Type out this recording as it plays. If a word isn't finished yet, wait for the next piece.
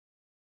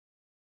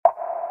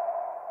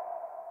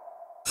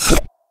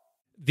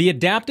The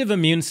adaptive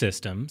immune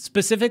system,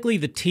 specifically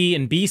the T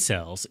and B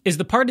cells, is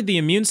the part of the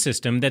immune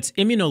system that's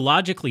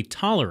immunologically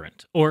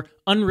tolerant or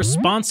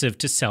unresponsive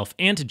to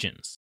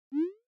self-antigens.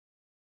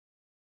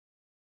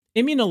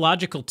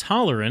 Immunological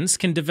tolerance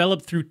can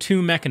develop through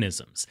two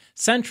mechanisms,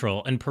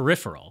 central and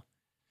peripheral.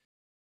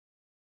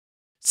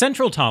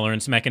 Central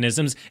tolerance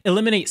mechanisms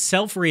eliminate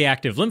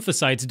self-reactive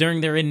lymphocytes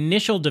during their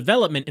initial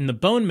development in the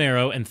bone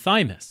marrow and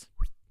thymus.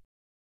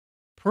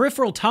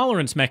 Peripheral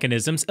tolerance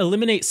mechanisms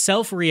eliminate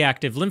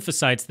self-reactive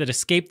lymphocytes that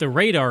escape the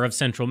radar of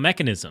central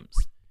mechanisms.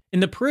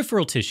 In the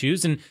peripheral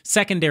tissues and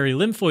secondary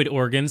lymphoid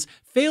organs,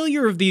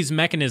 failure of these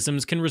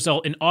mechanisms can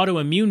result in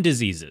autoimmune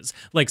diseases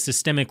like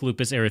systemic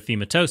lupus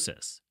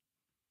erythematosus.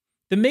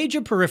 The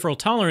major peripheral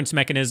tolerance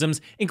mechanisms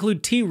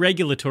include T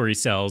regulatory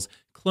cells,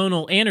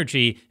 clonal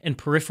anergy, and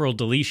peripheral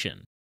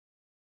deletion.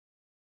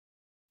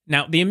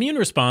 Now, the immune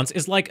response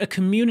is like a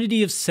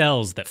community of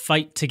cells that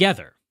fight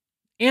together.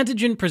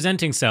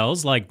 Antigen-presenting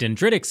cells, like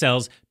dendritic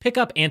cells, pick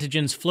up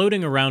antigens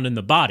floating around in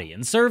the body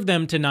and serve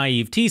them to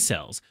naive T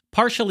cells,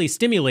 partially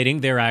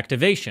stimulating their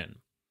activation.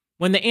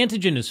 When the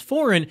antigen is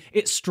foreign,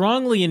 it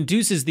strongly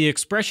induces the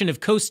expression of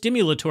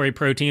co-stimulatory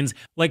proteins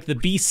like the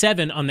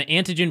B7 on the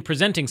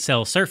antigen-presenting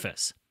cell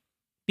surface.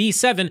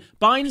 B7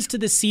 binds to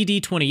the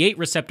CD28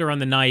 receptor on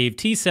the naive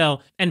T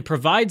cell and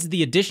provides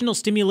the additional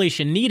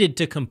stimulation needed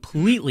to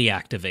completely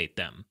activate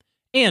them,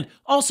 and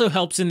also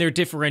helps in their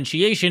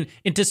differentiation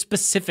into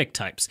specific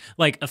types,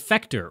 like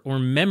effector or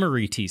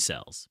memory T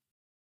cells.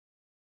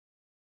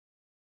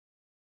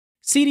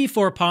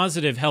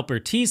 CD4-positive helper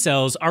T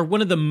cells are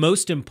one of the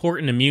most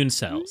important immune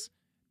cells.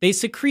 They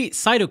secrete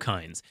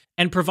cytokines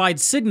and provide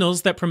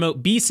signals that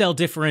promote B-cell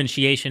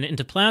differentiation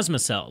into plasma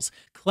cells,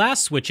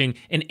 class switching,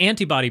 and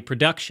antibody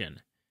production.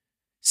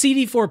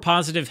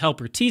 CD4-positive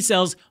helper T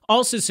cells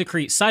also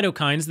secrete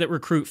cytokines that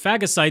recruit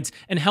phagocytes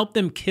and help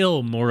them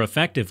kill more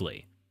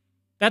effectively.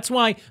 That's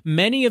why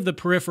many of the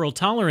peripheral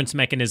tolerance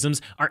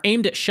mechanisms are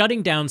aimed at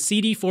shutting down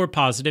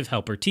CD4-positive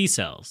helper T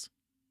cells.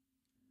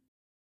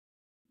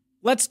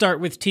 Let's start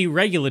with T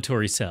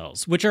regulatory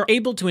cells, which are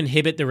able to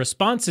inhibit the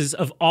responses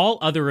of all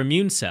other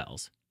immune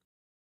cells.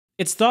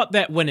 It's thought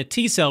that when a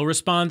T cell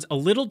responds a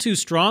little too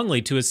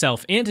strongly to a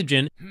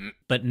self-antigen,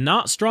 but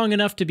not strong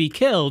enough to be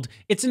killed,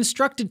 it's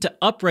instructed to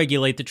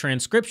upregulate the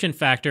transcription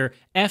factor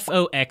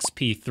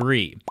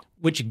FOXP3,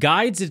 which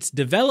guides its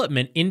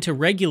development into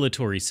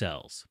regulatory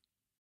cells.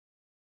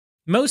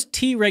 Most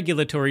T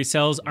regulatory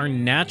cells are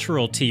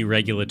natural T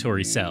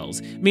regulatory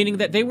cells, meaning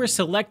that they were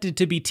selected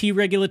to be T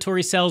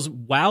regulatory cells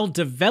while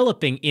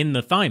developing in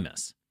the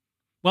thymus,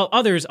 while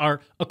others are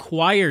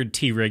acquired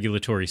T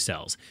regulatory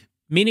cells,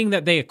 meaning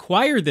that they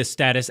acquire this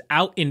status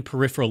out in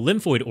peripheral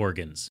lymphoid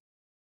organs.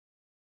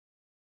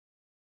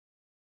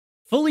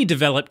 Fully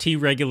developed T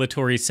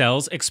regulatory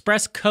cells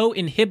express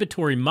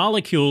co-inhibitory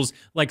molecules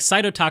like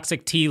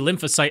cytotoxic T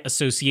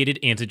lymphocyte-associated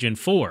antigen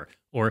 4,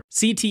 or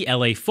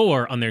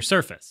CTLA4, on their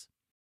surface.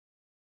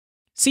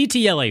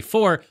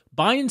 CTLA4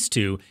 binds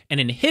to and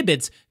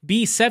inhibits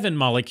B7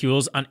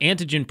 molecules on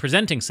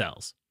antigen-presenting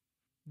cells.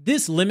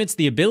 This limits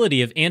the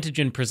ability of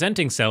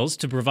antigen-presenting cells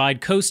to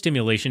provide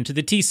co-stimulation to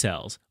the T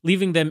cells,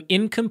 leaving them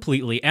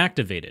incompletely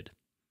activated.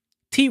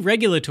 T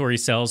regulatory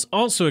cells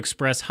also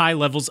express high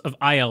levels of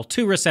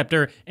IL-2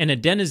 receptor and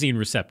adenosine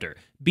receptor,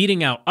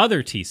 beating out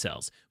other T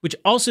cells, which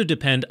also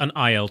depend on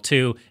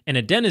IL-2 and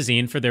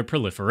adenosine for their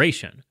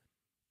proliferation.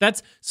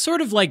 That's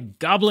sort of like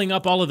gobbling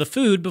up all of the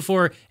food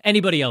before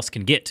anybody else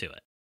can get to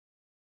it.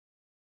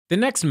 The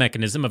next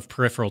mechanism of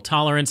peripheral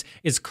tolerance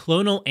is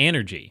clonal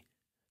anergy.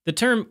 The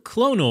term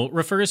clonal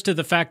refers to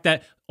the fact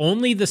that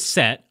only the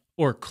set,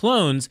 or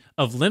clones,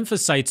 of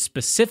lymphocytes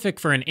specific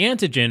for an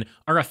antigen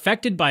are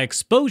affected by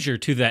exposure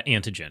to that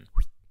antigen.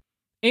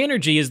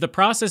 Anergy is the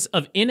process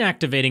of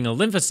inactivating a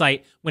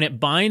lymphocyte when it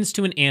binds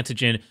to an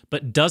antigen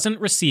but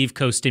doesn't receive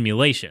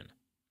co-stimulation.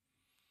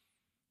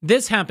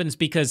 This happens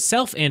because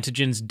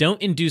self-antigens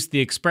don't induce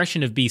the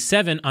expression of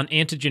B7 on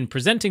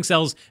antigen-presenting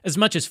cells as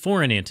much as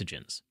foreign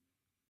antigens.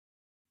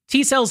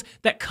 T cells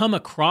that come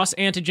across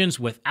antigens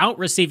without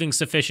receiving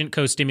sufficient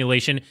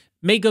co-stimulation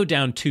may go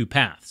down two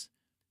paths.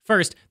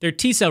 First, their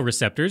T cell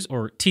receptors,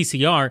 or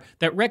TCR,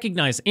 that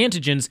recognize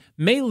antigens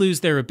may lose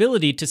their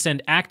ability to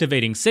send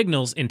activating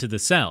signals into the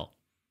cell.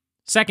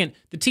 Second,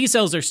 the T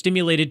cells are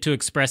stimulated to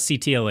express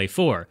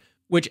CTLA4,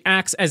 which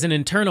acts as an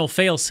internal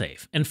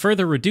failsafe and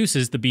further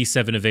reduces the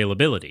B7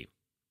 availability.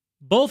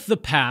 Both the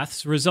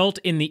paths result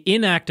in the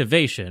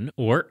inactivation,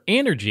 or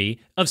anergy,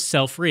 of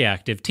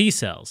self-reactive T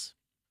cells.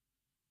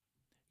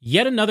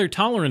 Yet another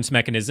tolerance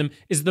mechanism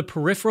is the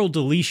peripheral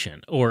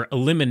deletion, or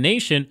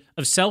elimination,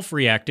 of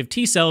self-reactive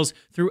T cells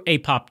through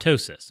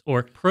apoptosis,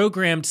 or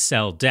programmed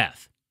cell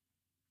death.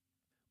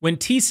 When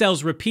T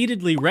cells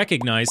repeatedly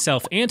recognize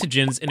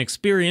self-antigens and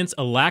experience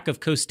a lack of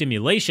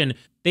co-stimulation,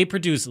 they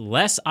produce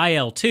less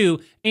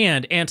IL-2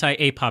 and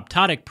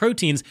anti-apoptotic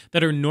proteins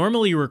that are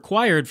normally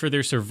required for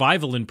their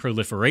survival and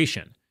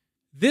proliferation.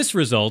 This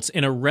results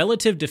in a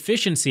relative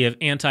deficiency of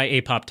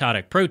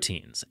anti-apoptotic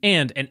proteins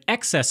and an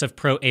excess of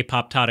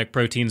pro-apoptotic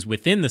proteins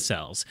within the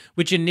cells,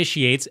 which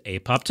initiates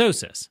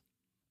apoptosis.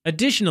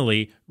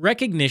 Additionally,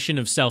 recognition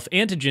of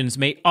self-antigens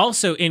may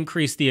also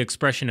increase the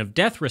expression of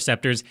death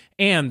receptors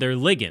and their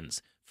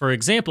ligands, for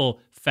example,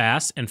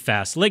 Fas and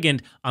Fas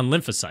ligand on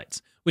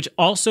lymphocytes, which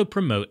also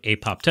promote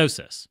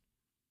apoptosis.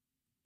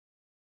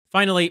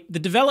 Finally, the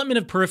development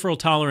of peripheral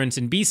tolerance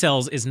in B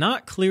cells is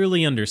not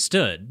clearly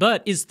understood,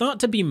 but is thought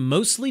to be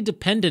mostly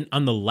dependent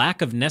on the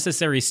lack of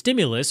necessary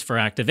stimulus for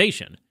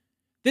activation.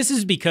 This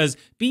is because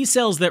B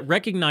cells that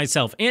recognize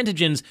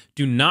self-antigens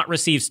do not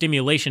receive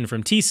stimulation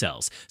from T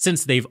cells,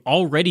 since they've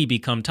already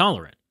become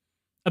tolerant.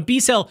 A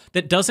B cell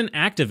that doesn't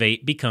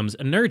activate becomes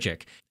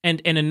anergic,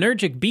 and an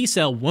anergic B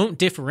cell won't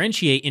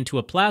differentiate into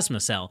a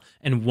plasma cell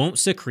and won't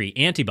secrete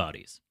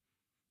antibodies.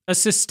 A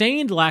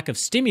sustained lack of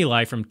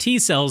stimuli from T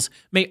cells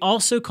may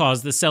also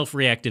cause the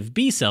self-reactive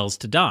B cells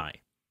to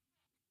die.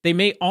 They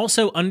may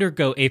also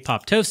undergo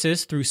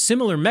apoptosis through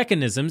similar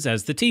mechanisms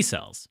as the T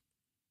cells.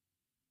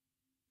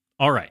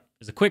 Alright,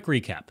 as a quick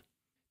recap.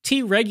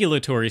 T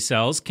regulatory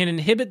cells can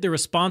inhibit the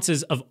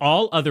responses of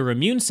all other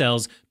immune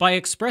cells by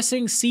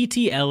expressing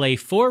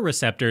CTLA4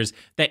 receptors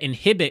that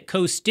inhibit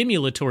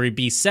co-stimulatory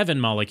B7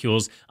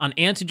 molecules on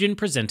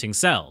antigen-presenting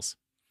cells.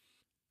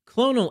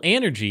 Clonal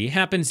anergy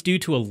happens due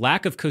to a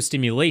lack of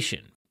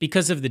co-stimulation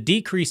because of the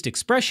decreased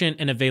expression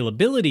and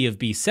availability of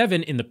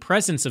B7 in the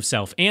presence of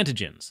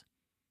self-antigens.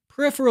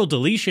 Peripheral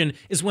deletion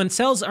is when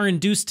cells are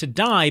induced to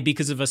die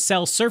because of a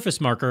cell surface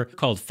marker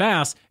called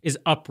Fas is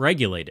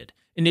upregulated,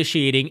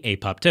 initiating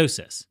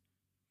apoptosis.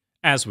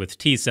 As with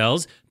T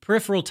cells,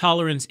 peripheral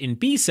tolerance in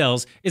B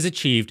cells is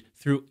achieved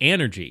through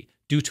anergy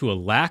due to a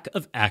lack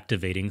of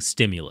activating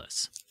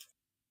stimulus.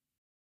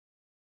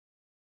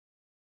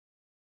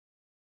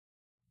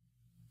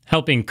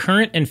 Helping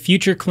current and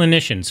future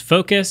clinicians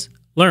focus,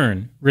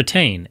 learn,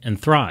 retain,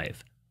 and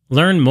thrive.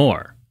 Learn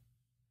more